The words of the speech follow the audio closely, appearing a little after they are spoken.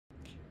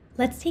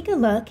Let's take a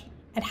look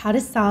at how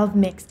to solve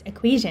mixed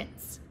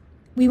equations.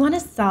 We want to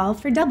solve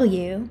for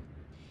w,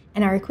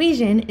 and our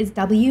equation is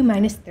w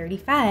minus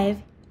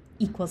 35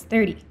 equals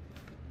 30.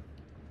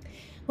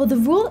 Well, the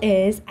rule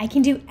is I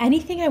can do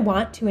anything I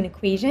want to an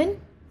equation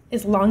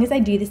as long as I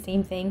do the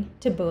same thing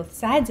to both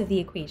sides of the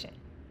equation.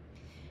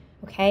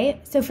 Okay,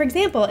 so for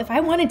example, if I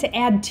wanted to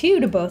add 2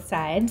 to both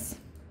sides,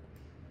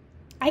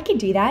 I could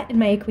do that and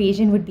my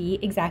equation would be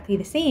exactly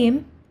the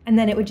same, and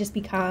then it would just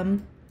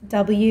become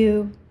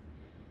w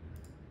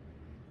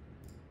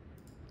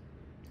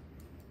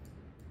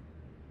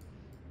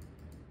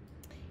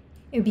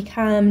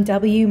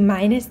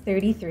minus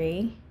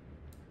 33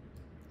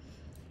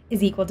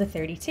 is equal to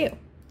 32.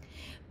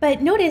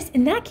 But notice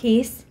in that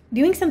case,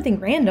 doing something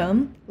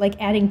random, like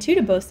adding 2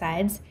 to both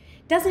sides,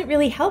 doesn't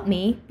really help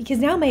me because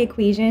now my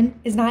equation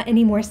is not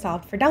anymore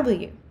solved for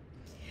w.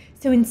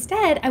 So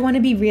instead, I want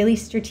to be really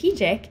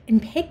strategic in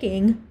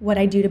picking what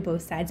I do to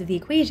both sides of the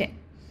equation.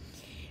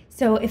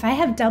 So if I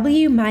have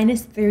w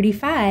minus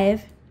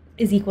 35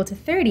 is equal to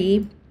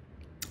 30,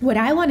 what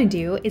I want to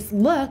do is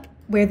look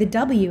where the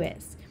w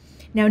is.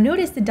 Now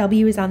notice the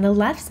w is on the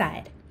left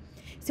side.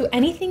 So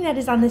anything that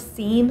is on the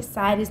same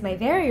side as my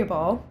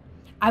variable,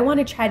 I want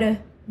to try to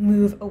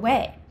move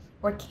away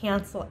or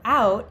cancel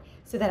out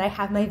so that I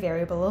have my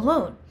variable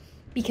alone.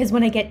 Because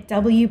when I get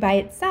w by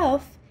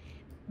itself,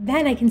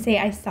 then I can say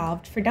I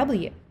solved for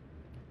w.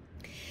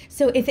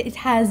 So if it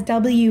has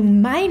w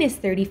minus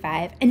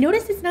 35, and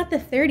notice it's not the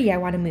 30 I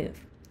want to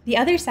move. The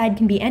other side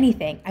can be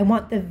anything. I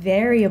want the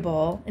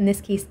variable, in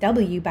this case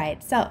w, by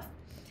itself.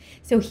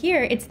 So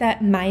here it's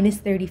that minus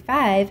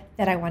 35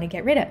 that I want to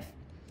get rid of.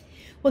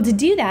 Well, to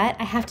do that,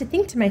 I have to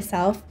think to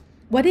myself,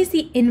 what is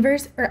the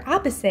inverse or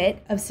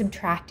opposite of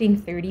subtracting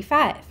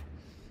 35?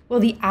 Well,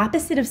 the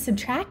opposite of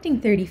subtracting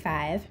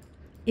 35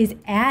 is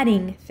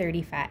adding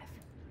 35.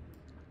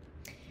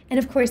 And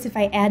of course, if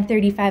I add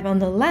 35 on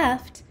the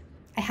left,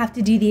 I have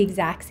to do the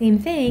exact same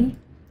thing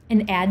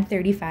and add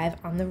 35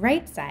 on the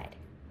right side.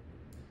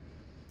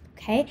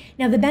 Okay,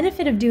 now the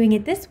benefit of doing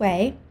it this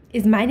way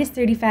is minus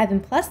 35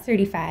 and plus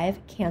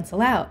 35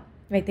 cancel out,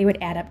 right? They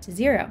would add up to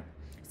 0.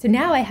 So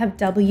now I have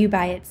w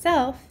by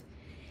itself,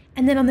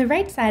 and then on the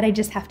right side, I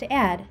just have to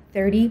add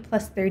 30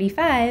 plus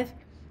 35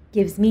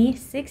 gives me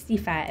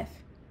 65.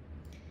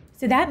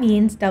 So that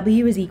means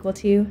w is equal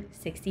to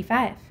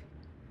 65.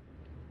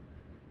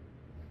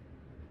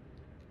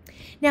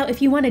 Now,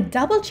 if you want to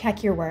double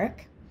check your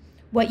work,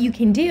 what you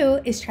can do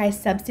is try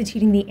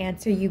substituting the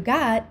answer you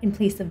got in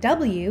place of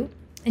w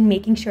and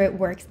making sure it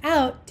works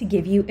out to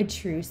give you a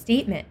true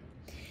statement.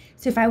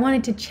 So if I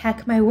wanted to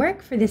check my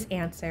work for this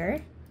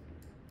answer,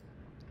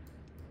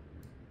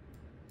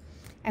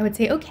 I would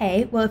say,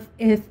 okay, well,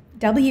 if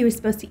w is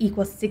supposed to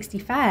equal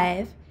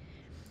 65,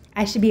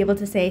 I should be able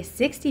to say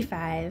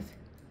 65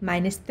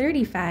 minus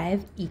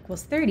 35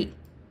 equals 30.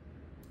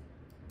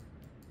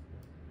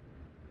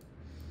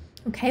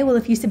 Okay, well,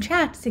 if you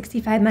subtract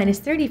 65 minus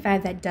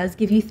 35, that does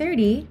give you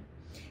 30.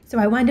 So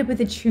I wind up with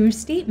a true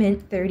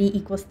statement, 30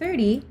 equals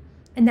 30,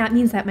 and that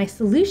means that my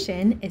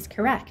solution is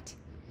correct.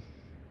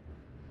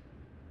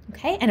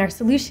 Okay, and our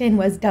solution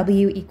was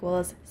w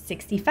equals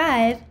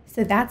 65,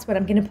 so that's what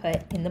I'm going to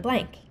put in the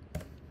blank.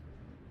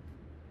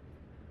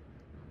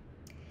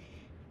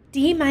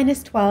 D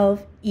minus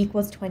 12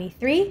 equals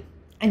 23,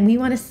 and we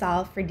want to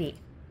solve for D.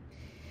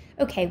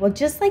 Okay, well,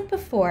 just like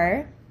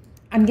before,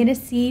 I'm going to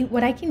see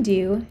what I can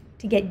do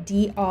to get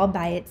D all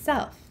by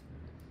itself.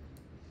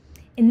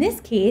 In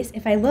this case,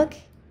 if I look,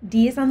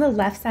 D is on the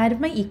left side of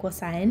my equal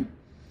sign,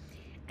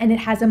 and it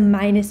has a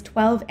minus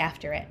 12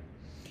 after it.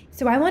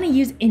 So I want to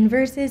use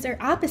inverses or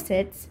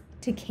opposites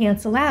to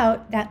cancel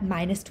out that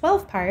minus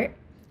 12 part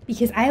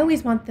because I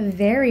always want the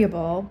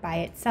variable by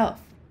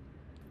itself.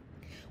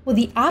 Well,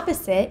 the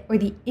opposite or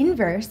the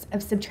inverse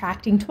of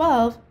subtracting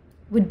 12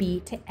 would be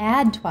to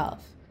add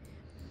 12.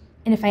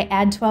 And if I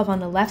add 12 on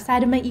the left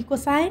side of my equal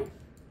sign,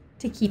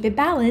 to keep it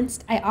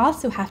balanced, I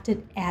also have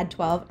to add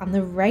 12 on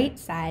the right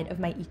side of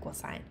my equal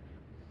sign.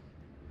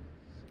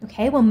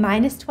 Okay, well,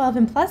 minus 12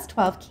 and plus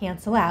 12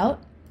 cancel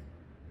out,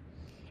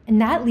 and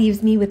that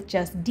leaves me with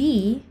just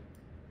D.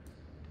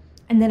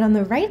 And then on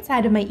the right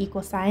side of my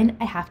equal sign,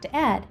 I have to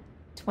add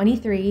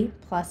 23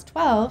 plus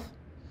 12.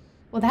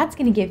 Well, that's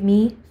going to give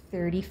me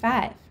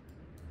 35.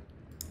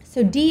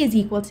 So D is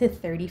equal to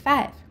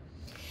 35.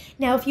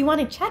 Now, if you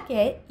want to check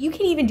it, you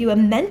can even do a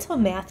mental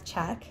math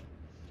check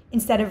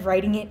instead of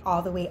writing it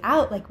all the way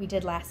out like we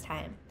did last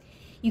time.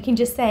 You can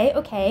just say,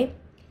 okay,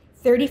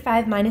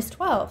 35 minus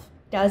 12.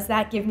 Does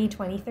that give me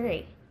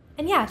 23?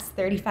 And yes,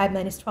 35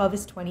 minus 12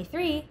 is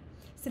 23,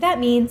 so that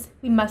means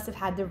we must have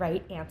had the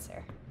right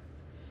answer.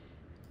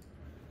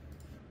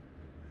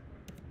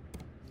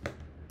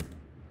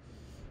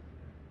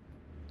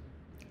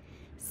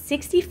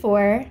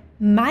 (64)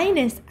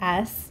 minus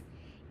s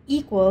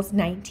equals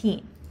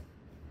 19.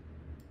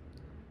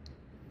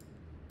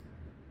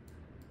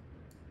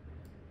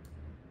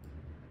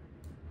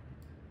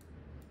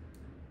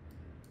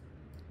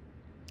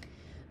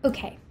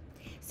 Okay,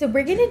 so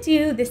we're going to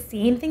do the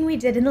same thing we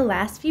did in the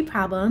last few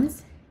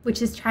problems,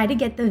 which is try to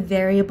get the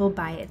variable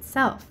by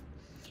itself.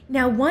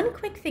 Now, one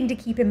quick thing to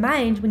keep in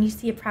mind when you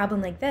see a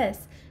problem like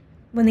this,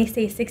 when they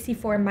say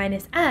 64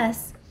 minus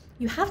s,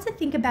 you have to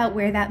think about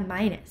where that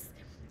minus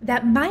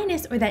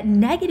or that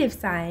negative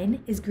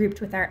sign is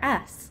grouped with our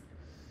s.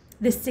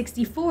 The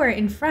 64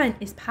 in front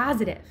is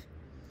positive.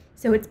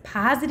 So it's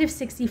positive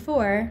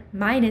 64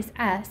 minus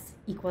s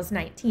equals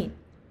 19.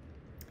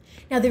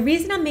 Now, the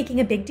reason I'm making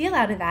a big deal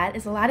out of that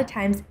is a lot of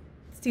times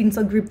students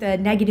will group the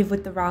negative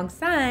with the wrong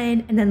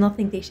sign and then they'll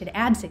think they should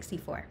add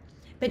 64.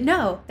 But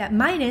no, that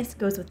minus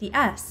goes with the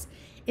s.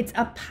 It's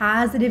a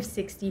positive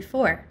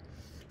 64.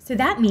 So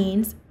that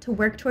means to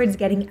work towards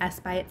getting s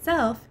by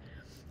itself,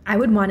 I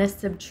would want to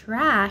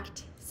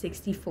subtract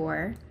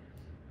 64.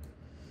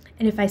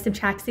 And if I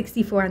subtract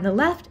 64 on the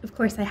left, of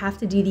course I have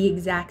to do the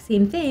exact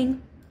same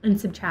thing and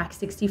subtract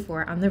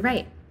 64 on the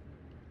right.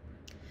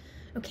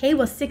 Okay,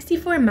 well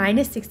 64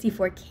 minus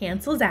 64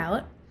 cancels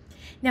out.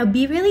 Now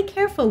be really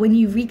careful when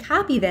you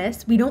recopy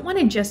this. We don't want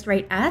to just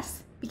write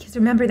s, because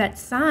remember that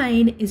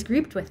sign is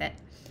grouped with it.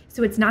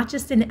 So it's not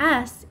just an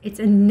s, it's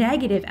a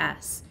negative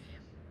s.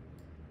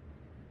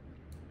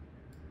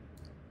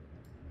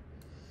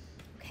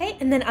 Okay,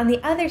 and then on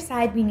the other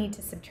side, we need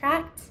to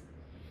subtract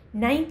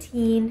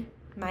 19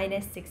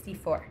 minus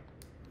 64.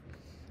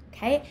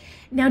 Okay,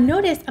 now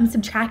notice I'm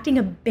subtracting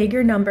a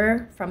bigger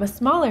number from a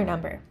smaller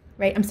number,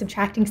 right? I'm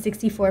subtracting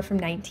 64 from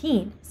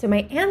 19. So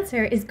my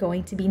answer is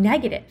going to be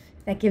negative.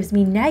 That gives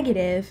me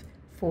negative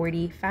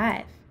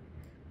 45.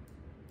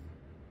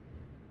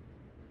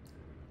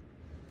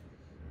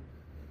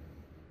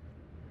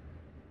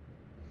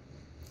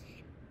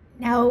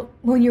 Now,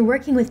 when you're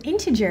working with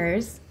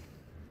integers,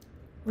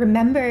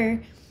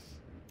 remember,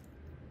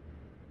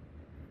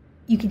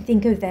 you can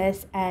think of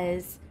this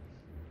as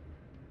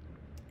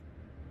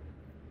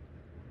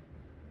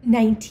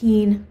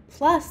 19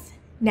 plus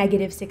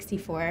negative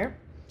 64.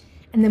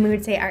 And then we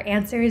would say our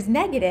answer is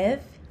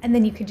negative, and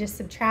then you could just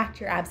subtract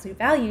your absolute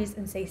values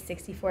and say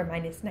 64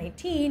 minus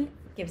 19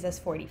 gives us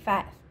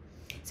 45.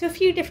 So a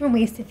few different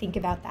ways to think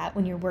about that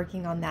when you're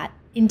working on that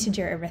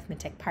integer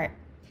arithmetic part.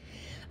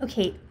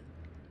 Okay,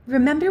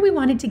 remember we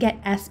wanted to get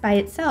s by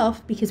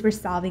itself because we're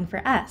solving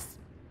for s.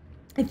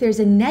 If there's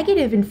a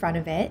negative in front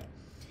of it,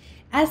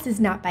 s is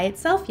not by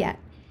itself yet.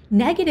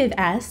 Negative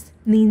s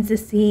means the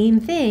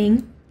same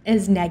thing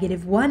as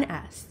negative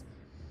 1s.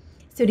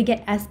 So to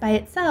get s by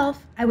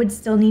itself, I would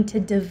still need to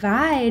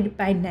divide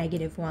by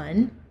negative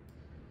 1.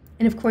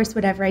 And of course,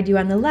 whatever I do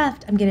on the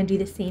left, I'm going to do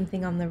the same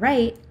thing on the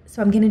right.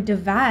 So I'm going to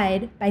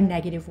divide by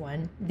negative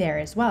 1 there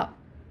as well.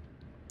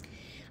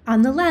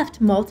 On the left,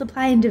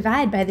 multiply and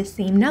divide by the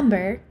same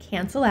number,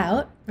 cancel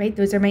out, right?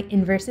 Those are my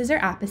inverses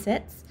or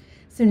opposites.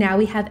 So now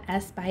we have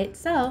s by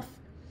itself.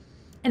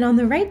 And on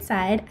the right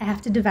side, I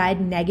have to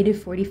divide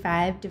negative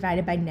 45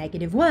 divided by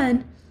negative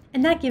 1,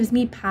 and that gives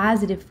me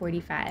positive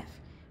 45.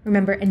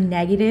 Remember, a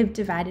negative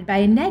divided by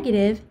a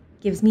negative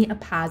gives me a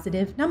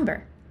positive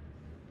number.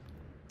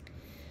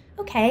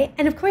 Okay,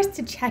 and of course,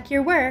 to check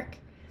your work,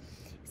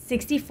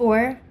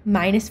 64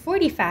 minus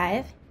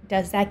 45,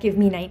 does that give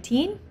me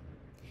 19?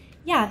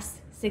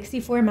 Yes,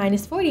 64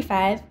 minus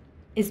 45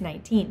 is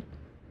 19.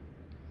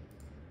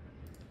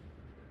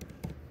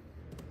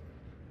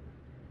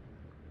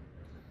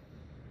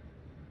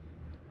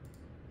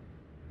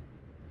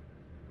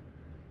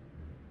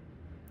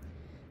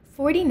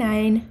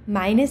 (49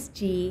 minus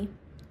g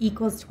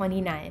equals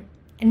 29,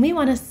 and we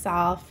want to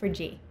solve for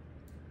g.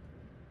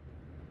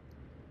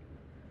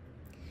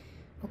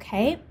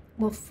 Okay,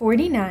 well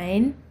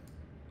 49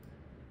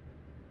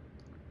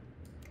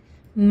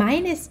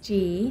 minus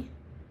g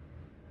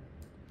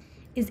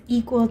is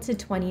equal to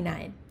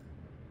 29.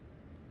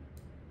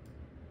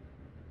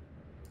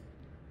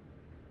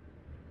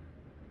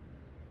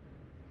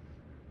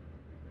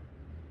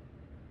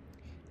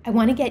 I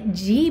want to get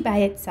g by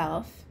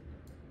itself.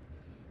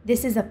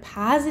 This is a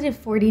positive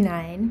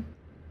 49,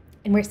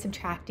 and we're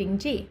subtracting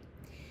g.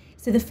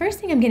 So the first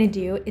thing I'm going to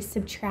do is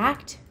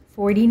subtract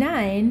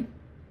 49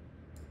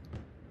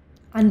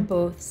 on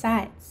both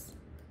sides.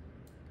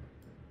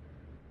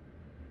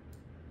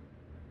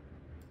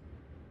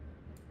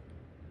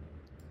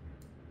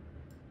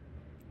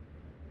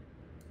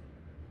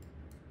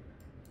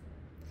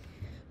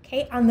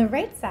 Okay, on the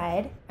right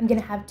side, I'm going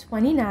to have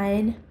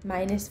 29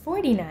 minus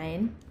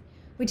 49,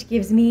 which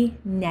gives me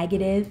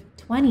negative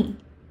 20.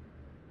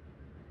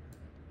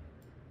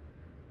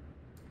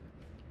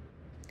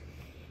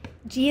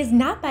 G is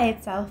not by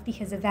itself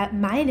because of that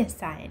minus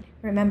sign.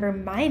 Remember,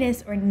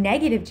 minus or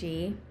negative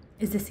g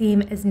is the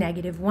same as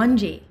negative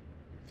 1g.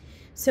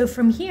 So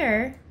from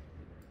here,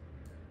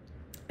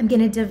 I'm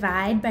going to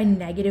divide by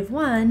negative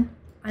 1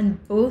 on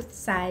both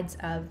sides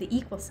of the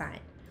equal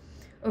sign.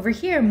 Over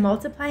here,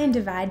 multiply and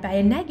divide by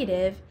a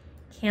negative,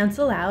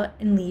 cancel out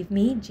and leave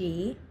me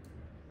g.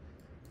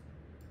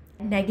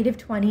 Negative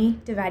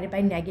 20 divided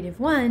by negative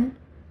 1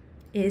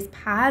 is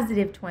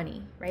positive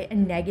 20, right? A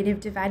negative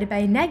divided by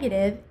a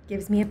negative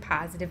gives me a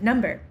positive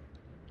number.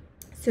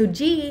 So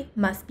g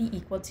must be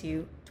equal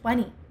to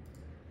 20.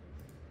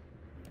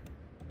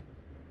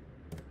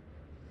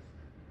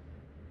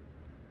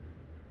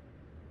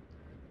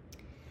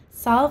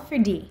 solve for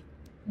d.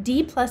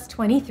 D plus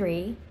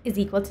 23 is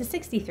equal to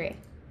 63.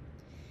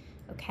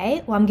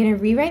 Okay, well, I'm going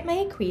to rewrite my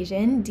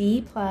equation.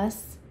 D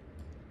plus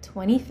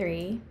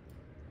 23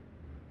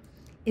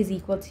 is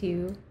equal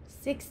to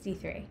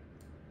 63.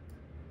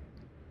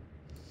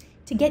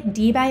 To get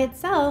d by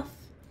itself,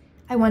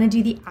 I want to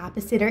do the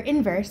opposite or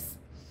inverse.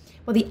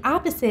 Well, the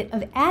opposite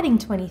of adding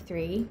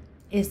 23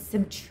 is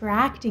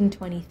subtracting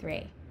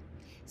 23.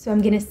 So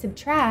I'm going to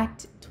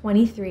subtract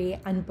 23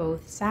 on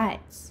both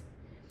sides.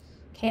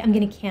 Okay, I'm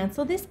going to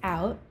cancel this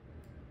out.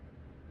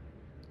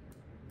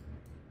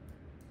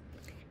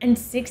 And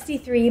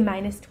 63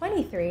 minus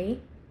 23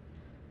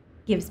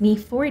 gives me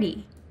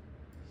 40.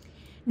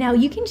 Now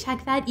you can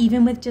check that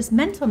even with just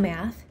mental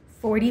math.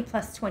 40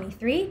 plus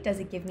 23, does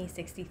it give me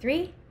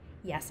 63?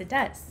 Yes, it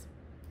does.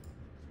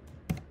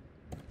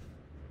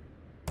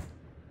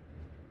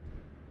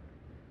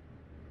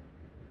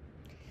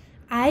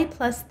 I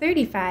plus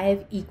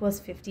 35 equals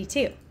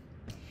 52.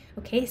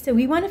 Okay, so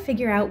we want to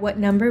figure out what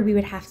number we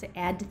would have to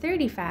add to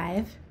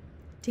 35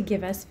 to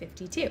give us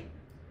 52.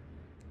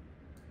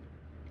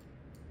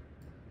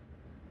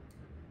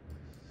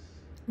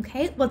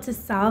 Okay, well, to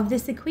solve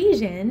this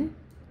equation,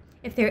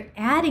 if they're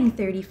adding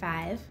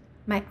 35,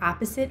 my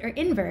opposite or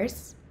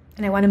inverse,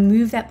 and I want to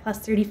move that plus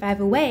 35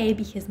 away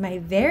because my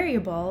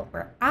variable,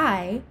 or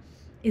I,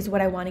 is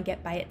what I want to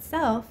get by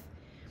itself,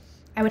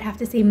 I would have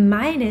to say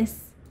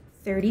minus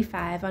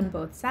 35 on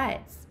both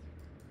sides.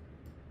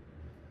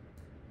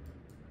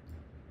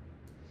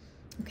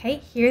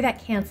 Okay, here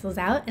that cancels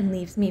out and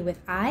leaves me with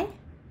I.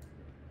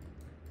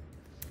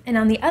 And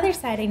on the other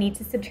side, I need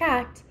to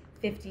subtract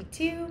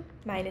 52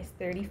 minus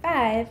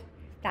 35.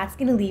 That's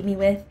going to leave me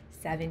with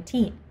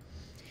 17.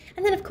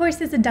 And then, of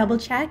course, as a double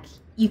check,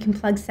 you can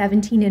plug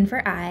 17 in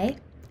for I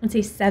and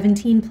say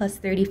 17 plus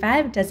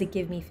 35, does it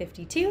give me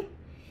 52?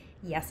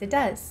 Yes, it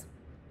does.